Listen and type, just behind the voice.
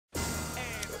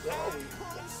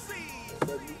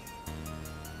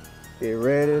Get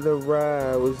ready to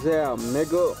ride. What's up,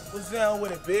 nigga? What's down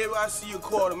with it, baby? I see you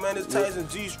Quarter, man. It's Tyson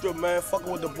G-Strip, man.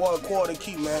 Fucking with the boy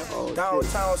Quarterkey, man. Oh,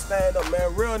 downtown, stand up,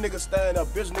 man. Real nigga stand up.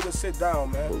 Bitch nigga sit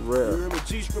down, man. For real. You hear me?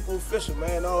 G-Strip official,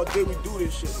 man. All day we do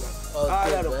this shit, man. All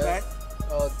day, out of man. pack.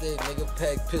 All day, nigga.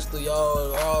 Pack pistol,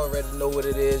 y'all already know what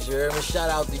it is, you hear me? Shout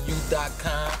out to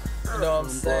you.com. You know what I'm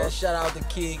saying? Shout out to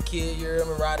Kid, you hear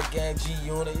me? RIDA GANG,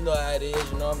 G-Unit, you know how it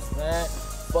is, you know what I'm saying?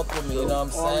 Fuck with me, you know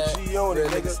what I'm saying? G-Unit,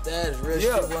 real nigga. Status, real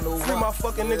Yeah, shit 101. free my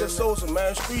fucking nigga Sosa,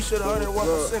 man. Street shit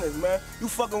 101%, man. You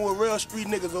fucking with real street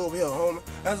niggas over here, homie.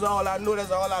 That's all I know,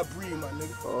 that's all I breathe, my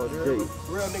nigga. Oh,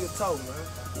 real nigga talk, man.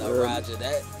 Now, Roger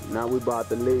that. Now we about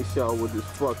to lace y'all with this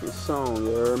fucking song,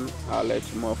 you heard me? I'll let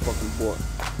you motherfucking boy.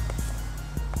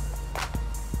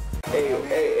 Hey,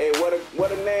 where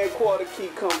the name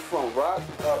Quarterkey come from, Rock?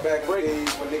 Back in the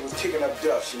days when they was kicking up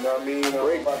dust, you know what I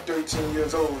mean? About 13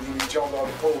 years old, he was jumping on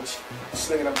the porch,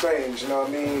 slinging them things, you know what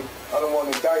I mean? I don't want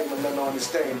to indict him or nothing on this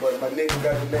thing, but my nigga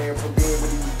got the name for being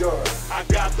what he was doing. I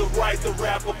got the right to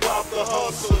rap about the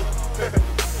hustle.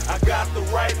 I got the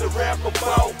right to rap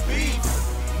about beef,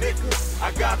 nigga.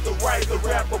 I got the right to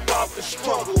rap about the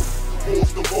struggle.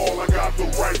 Most of all, I got the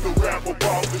right to rap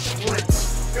about the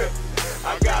streets.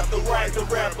 I got the right to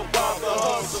rap about the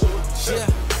hustle. Yeah.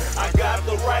 I got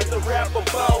the right to rap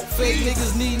about fake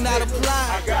niggas need not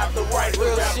apply. I got the right to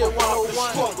rap about the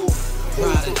struggle.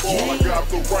 RIDA I got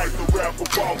the right to rap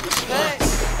about the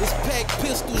streets. It's pack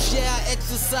pistols, yeah, I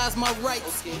exercise my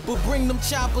rights. But bring them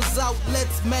choppers out,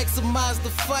 let's maximize the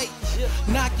fight.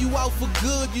 Knock you out for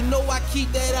good, you know I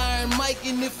keep that iron mic.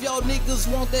 And if y'all niggas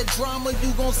want that drama,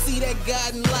 you gon' see that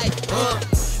guiding light.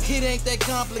 It ain't that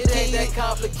complicated.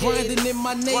 Grinding in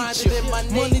my nature.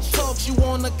 Money talks, you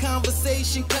want a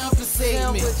conversation,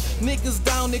 compensate me. Niggas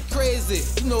down there crazy,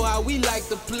 you know how we like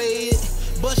to play it.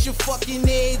 Bust your fucking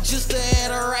head just to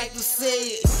have a right to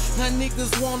say it. Now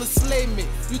niggas wanna slay me,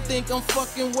 you think I'm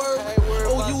fucking worthy?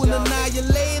 Oh, you an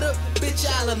annihilator? Bitch,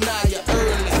 I'll annihilate you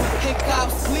early. And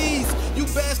cops, please, you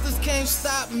bastards can't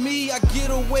stop me. I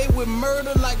get away with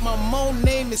murder like my mom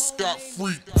name is Scott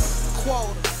Free.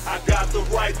 Quarter. I got the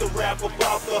right to rap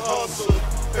about the hustle.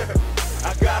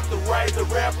 I got the right to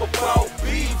rap about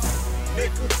beef,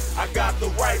 nigga. I got the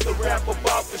right to rap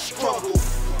about the struggle.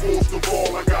 Most of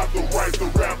all, I got the right to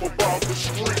rap about the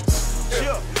streets.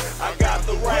 I got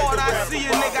the right to rap about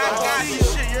the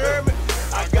hustle. Shit, you heard me?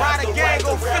 RIDA GANG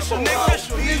official,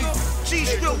 nigga.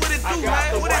 G-Strip, what it do,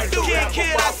 man? What it do?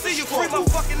 Kid, I see you. Free my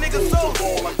fucking nigga soul.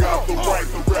 I got the right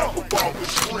to rap about the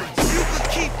streets. You could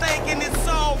keep thinking it's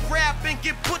all rap and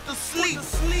get put to sleep.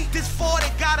 This 40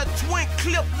 got a twin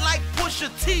clip like Pusha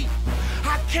T.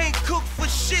 I can't cook for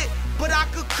shit, but I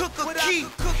could cook a key.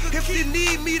 If you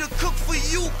need me to cook for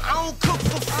you, I don't cook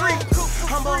for free.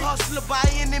 I'm a hustler by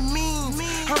any means.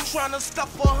 I'm trying to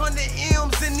stuff 100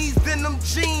 M's in these denim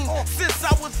jeans. Since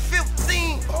I was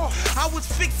 15, I was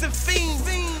fixing fiends,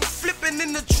 flipping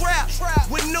in the trap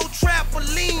with no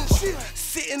trampoline.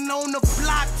 Sitting on the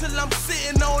block till I'm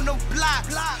sitting on the block.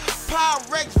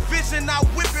 Pyrex vision, I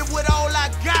whip it with all I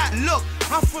got. Look,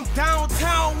 I'm from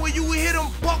downtown where you hit them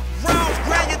buck rounds.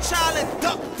 Grab your child and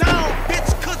duck down,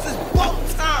 bitch, cause it's buck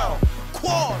town.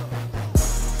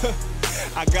 Quarter.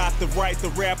 I got the right to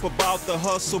rap about the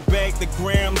hustle. Bag the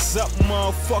grams up,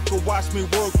 motherfucker, watch me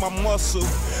work my muscle.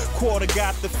 Quarter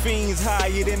got the fiends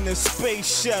higher than the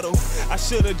space shuttle. I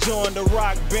should've joined the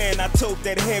rock band, I tote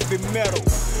that heavy metal.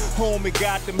 Homie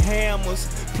got them hammers,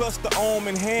 plus the arm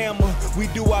and hammer. We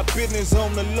do our business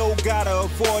on the low, gotta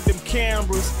avoid them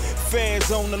cameras.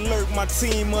 Feds on alert, my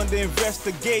team under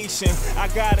investigation. I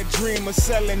got a dream of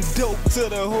selling dope to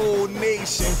the whole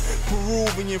nation.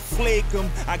 Peruvian flake 'em,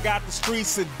 I got the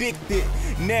streets addicted.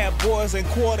 Nat boys and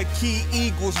Quarterkey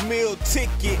Eagles meal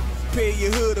ticket. Pay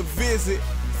your hood a visit.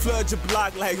 Flood your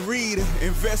block like RIDA.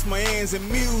 Invest my hands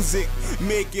in music.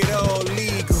 Make it all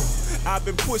legal. I've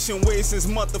been pushing weight since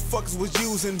motherfuckers was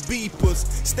using beepers.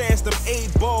 Stashed them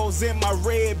 8 balls in my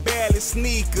red ballad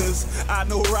sneakers. I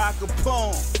know Rock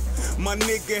Capone, my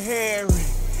nigga Harry,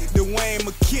 Dwayne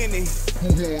McKinney,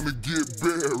 who wanna get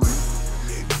buried.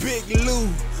 Big Lou,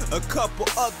 a couple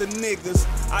other niggas.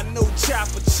 I know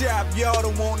Chopper Chop, y'all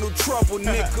don't want no trouble,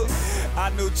 nigga. I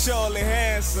know Charlie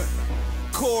Hanson,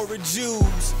 Corey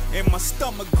Jews, and my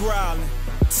stomach growling.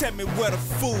 Tell me where the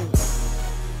fool.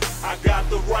 I got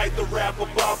the right to rap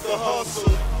about the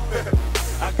hustle.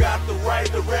 I got the right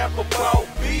to rap about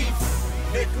beef,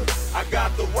 nigga. I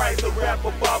got the right to rap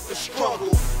about the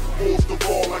struggle. Most of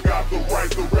all, I got the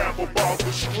right to rap about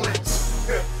the streets.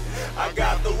 I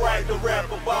got the right to rap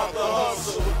about the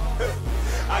hustle.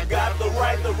 I got the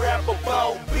right to rap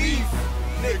about beef,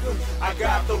 nigga. I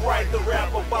got the right to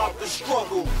rap about the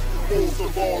struggle. Most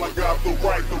of all, I got the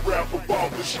right to rap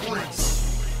about the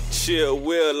streets. Chill,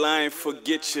 Will, I ain't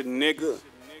forget you, nigga.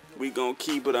 We gon'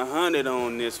 keep it 100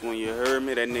 on this one, you heard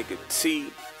me? That nigga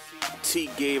T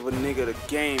gave a nigga the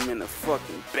game in the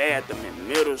fucking bathroom in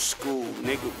middle school,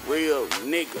 nigga. Real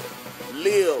nigga,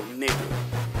 lil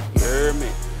nigga. You heard me?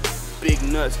 Big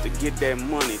nuts to get that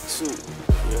money too.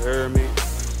 You heard me?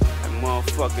 That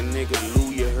motherfucking nigga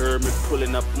Lou, you heard me?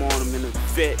 Pulling up on him in the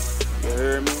vet. You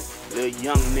heard me? Little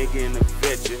young nigga in the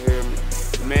vet, you heard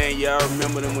me? Man, y'all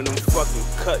remember them when them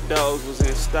fucking cut dogs was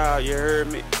in style, you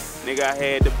heard me? Nigga, I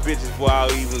had the bitches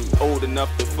while I was old enough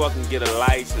to fucking get a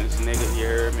license, nigga, you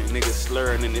heard me? Nigga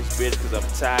slurring in this bitch cause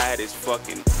I'm tired. It's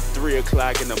fucking 3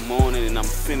 o'clock in the morning and I'm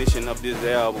finishing up this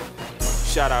album.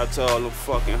 Shout out to all them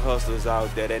fucking hustlers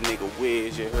out there. That nigga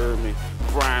Wiz, you heard me?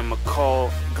 Brian McCall,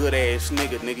 good ass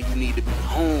nigga, you need to be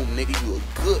home, nigga. You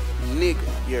a good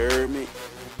nigga, you heard me?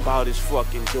 About this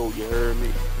fucking dough, you heard me?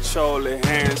 Charlie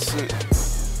Hanson,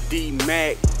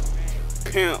 D-Mac,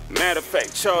 Pimp. Matter of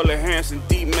fact, Charlie Hanson,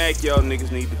 D-Mac, y'all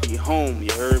niggas need to be home,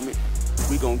 you heard me?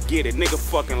 We gon' get it, nigga.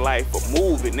 Fucking life a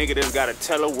movie, nigga. Just gotta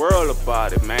tell the world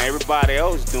about it, man. Everybody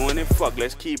else doing it, fuck.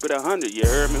 Let's keep it 100, you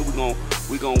heard me?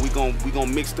 We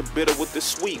gon' mix the bitter with the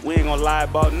sweet. We ain't gonna lie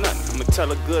about nothing. I'ma tell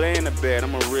the good and the bad.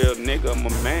 I'm a real nigga. I'm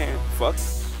a man, fuck.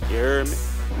 You heard me?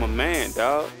 I'm a man,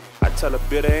 dog. I tell the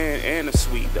bitter and the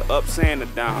sweet, the ups and the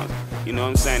downs. You know what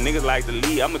I'm saying? Niggas like to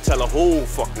lead. I'ma tell a whole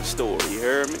fucking story. You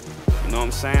heard me? You know what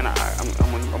I'm saying?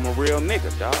 I'm a real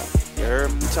nigga, dog. You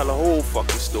heard me? Tell a whole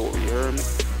fucking story. You heard me?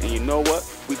 And you know what?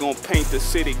 We gon' paint the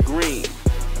city green.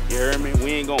 You heard me?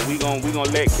 We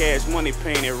gon' let Cash Money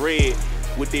paint it red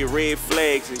with their red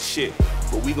flags and shit.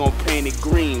 But we gon' paint it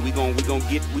green. We gon'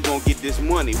 get this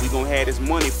money. We gon' have this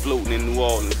money floating in New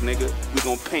Orleans, nigga. We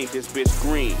gon' paint this bitch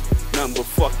green. Nothing but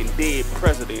fucking dead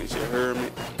presidents, you heard me?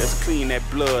 Let's clean that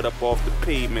blood up off the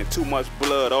pavement. Too much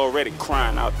blood already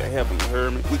crying out to heaven, you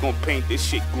heard me? We gon' paint this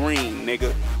shit green,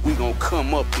 nigga. We gon'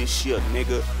 come up this shit,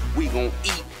 nigga. We gon'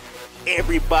 eat.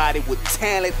 Everybody with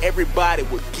talent, everybody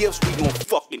with gifts, we gon'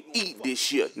 fucking eat this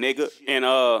shit, nigga. And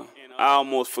I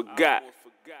almost forgot.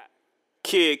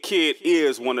 Kid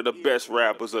is one of the best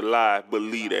rappers alive.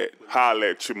 Believe that.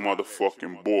 Holla at your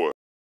motherfucking boy.